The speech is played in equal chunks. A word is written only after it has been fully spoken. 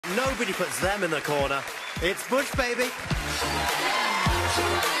nobody puts them in the corner. It's Bush Baby.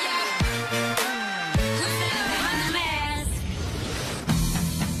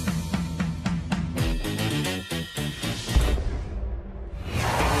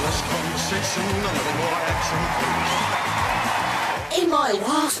 In my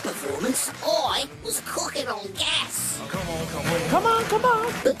last performance, I was cooking on gas. Oh, come on. Come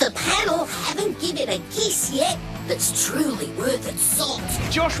on. But the panel haven't given a guess yet that's truly worth its salt.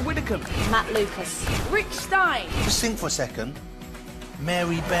 Josh Widdicombe. Matt Lucas. Rick Stein. Just think for a second.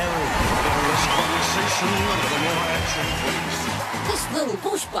 Mary Berry. This little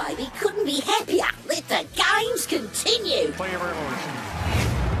bush baby couldn't be happier. Let the games continue.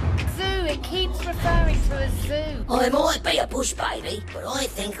 Zoo, it keeps referring to a zoo. I might be a bush baby, but I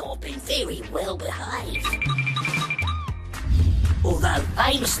think I've been very well behaved. Although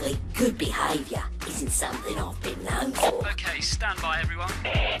famously, good behaviour isn't something I've been known for. Okay, stand by, everyone.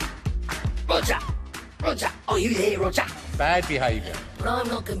 Roger! Roger! Are you there, Roger? Bad behaviour. But I'm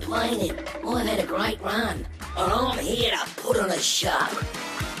not complaining. I've had a great run, and I'm here to put on a show.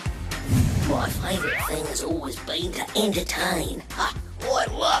 My favourite thing has always been to entertain. I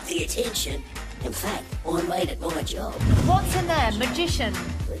love the attention. In fact, I made it my job. What's in there? Magician.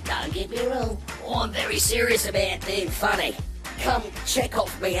 But don't get me wrong, I'm very serious about being funny. Come check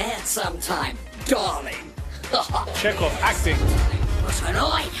off me out sometime, darling. Check off acting. But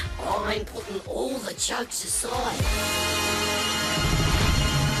tonight, I'm putting all the jokes aside.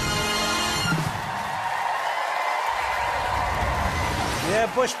 Yeah,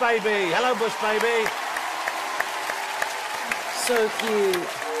 Bush Baby. Hello, Bush Baby. So cute.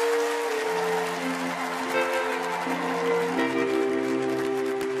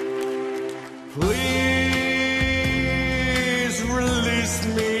 Please release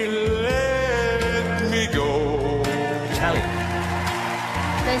me, let me go. Charlie.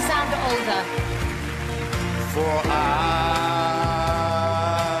 They sound older. For I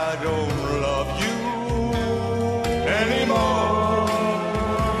don't love you anymore.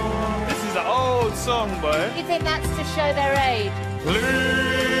 This is an old song, boy. You think that's to show their age? Please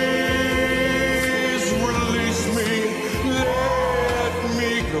release me, let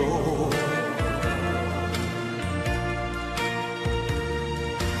me go.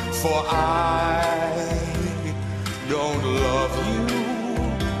 For I don't love you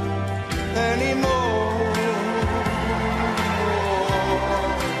anymore.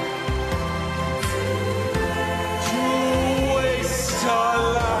 To waste our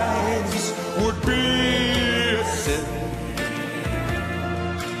lives would be a sin.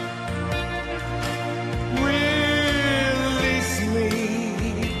 Release me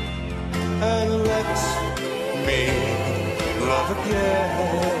and let me love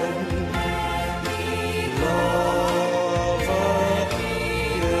again. Love again.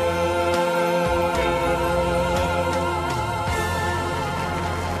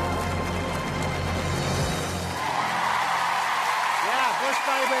 Yeah, Bush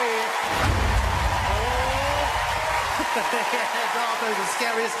Baby. Dark, those are the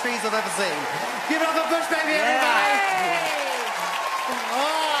scariest trees I've ever seen. Give it up for Bush Baby, everybody!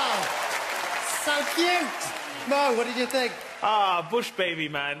 Oh, so cute! Mo, what did you think? Ah, Bush Baby,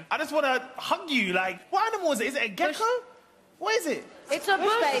 man. I just want to hug you. Like, what animal is it? Is it a gecko? What is it? It's a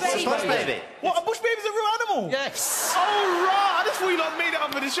bush baby. Bush Baby. What, a bush baby's a real animal? Yes. Oh, right. I just thought you lot made it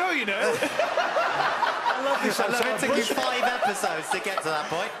up for the show, you know. I love this I love episode. it took you 5 episodes to get to that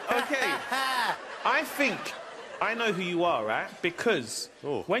point. Okay. I think I know who you are, right? Because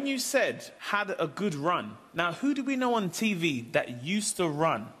when you said had a good run, now who do we know on TV that used to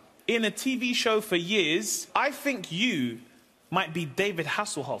run in a TV show for years? I think you might be David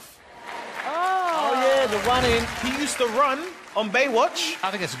Hasselhoff. Oh, yeah, the one in. He used to run on Baywatch.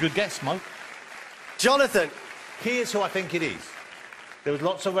 I think it's a good guess, Mo. Jonathan. Here's who I think it is. There was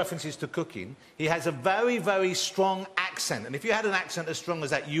lots of references to cooking. He has a very, very strong accent. And if you had an accent as strong as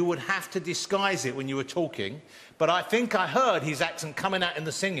that, you would have to disguise it when you were talking. But I think I heard his accent coming out in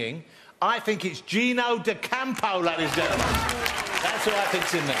the singing. I think it's Gino D'Acampo, ladies and gentlemen. That's who I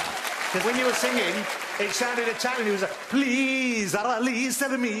think's in there. Because when you were singing, it sounded Italian. He was like, please, release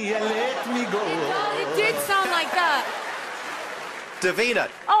me and let me go. It did sound like that. Davina.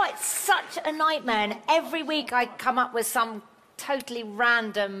 Oh, it's such a nightmare. And every week I come up with some totally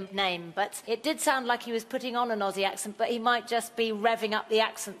random name, but it did sound like he was putting on an Aussie accent, but he might just be revving up the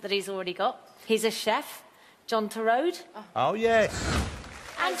accent that he's already got. He's a chef, John Turode. Oh, yes.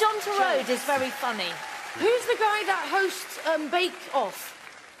 And John Turode is very funny. Who's the guy that hosts Bake Off?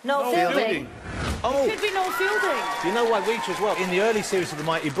 Noel Fielding. Oh, Could be Noel Fielding. do you know why Reach as well? In the early series of The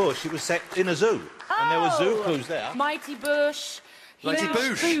Mighty Bush, it was set in a zoo. And there were zoo crews there. Mighty Bush. Like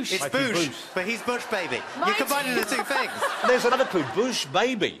Boosh. Boosh. It's Like Boosh. Boosh, but he's Bush Baby. You're Mighty combining the two things. There's another clue, Bush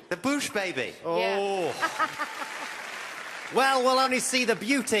Baby. The Bush Baby. Yeah. Oh. Well, we'll only see the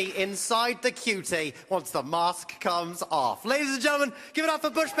beauty inside the cutie once the mask comes off. Ladies and gentlemen, give it up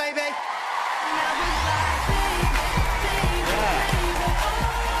for Bush Baby.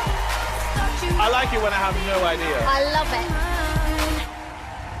 I like it when I have no idea. I love it.